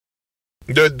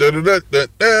Da, da, da, da, da,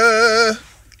 da.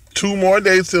 2 more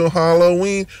days till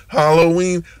Halloween,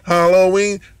 Halloween,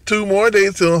 Halloween. 2 more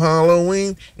days till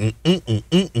Halloween.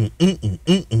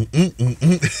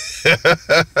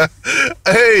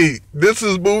 Hey, this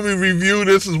is movie review.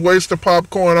 This is Waste of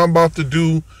Popcorn. I'm about to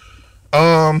do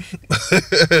um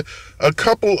a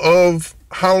couple of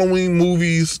Halloween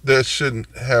movies that shouldn't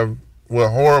have, well,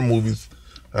 horror movies,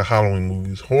 Halloween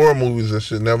movies, horror movies that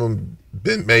should never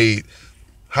been made.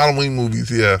 Halloween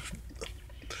movies, yeah.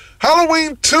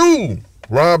 Halloween 2,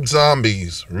 Rob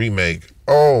Zombie's remake.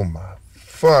 Oh my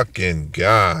fucking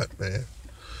God, man.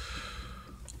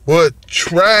 What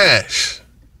trash.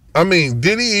 I mean,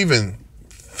 did he even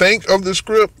think of the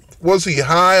script? Was he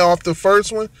high off the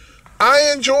first one?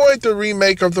 I enjoyed the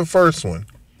remake of the first one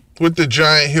with the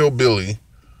giant hillbilly.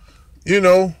 You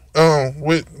know,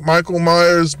 with Michael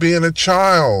Myers being a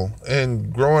child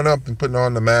and growing up and putting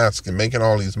on the mask and making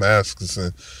all these masks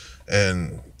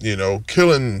and you know,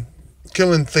 killing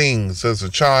things as a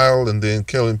child and then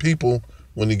killing people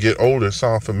when you get older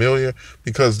sound familiar,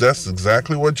 because that's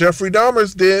exactly what Jeffrey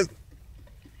Dahmer did.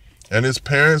 And his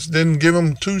parents didn't give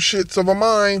him two shits of a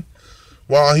mind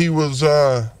while he was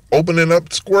opening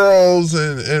up squirrels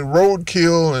and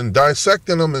roadkill and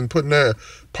dissecting them and putting their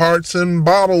parts in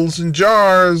bottles and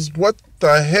jars. What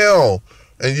the hell?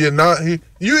 And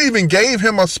you even gave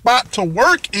him a spot to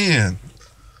work in.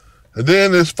 And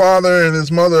then his father and his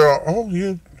mother are,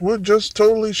 we're just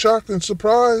totally shocked and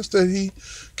surprised that he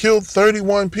killed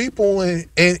 31 people and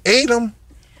ate them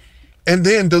and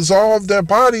then dissolved their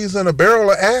bodies in a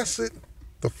barrel of acid.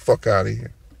 The fuck out of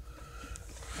here.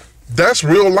 That's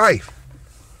real life.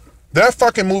 That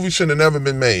fucking movie should have never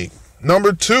been made.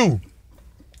 Number 2,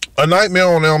 A Nightmare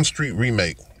on Elm Street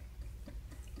remake.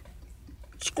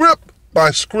 Script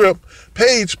by script,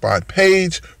 page by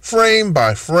page, frame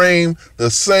by frame, the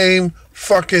same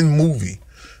fucking movie.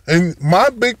 And my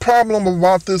big problem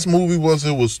about this movie was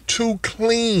it was too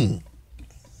clean.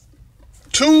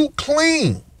 Too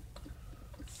clean.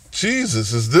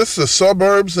 Jesus, is this the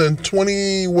Suburbs in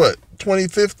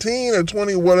 2015 or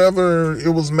 20 whatever it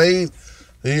was made?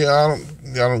 Yeah,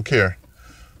 I don't care.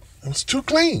 It was too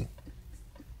clean.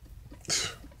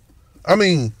 I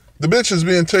mean, the bitch is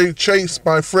being chased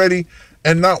by Freddy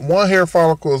and not one hair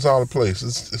follicle is out of place.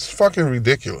 It's fucking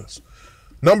ridiculous.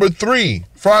 Number 3,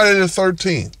 Friday the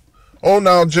 13th. Oh,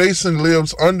 now Jason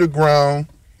lives underground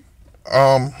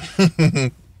and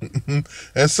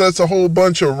sets a whole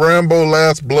bunch of Rambo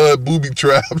Last Blood booby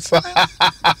traps.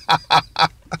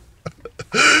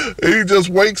 He just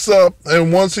wakes up,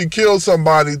 and once he kills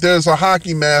somebody, there's a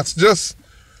hockey mask just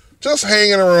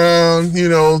hanging around, you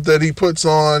know, that he puts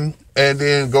on and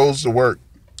then goes to work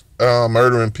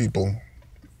murdering people.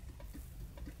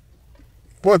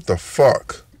 What the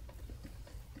fuck?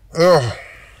 Ugh.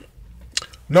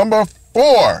 Number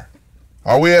 4.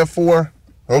 Are we at 4?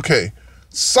 Okay.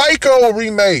 Psycho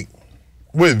remake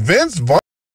with Vince Vaughn.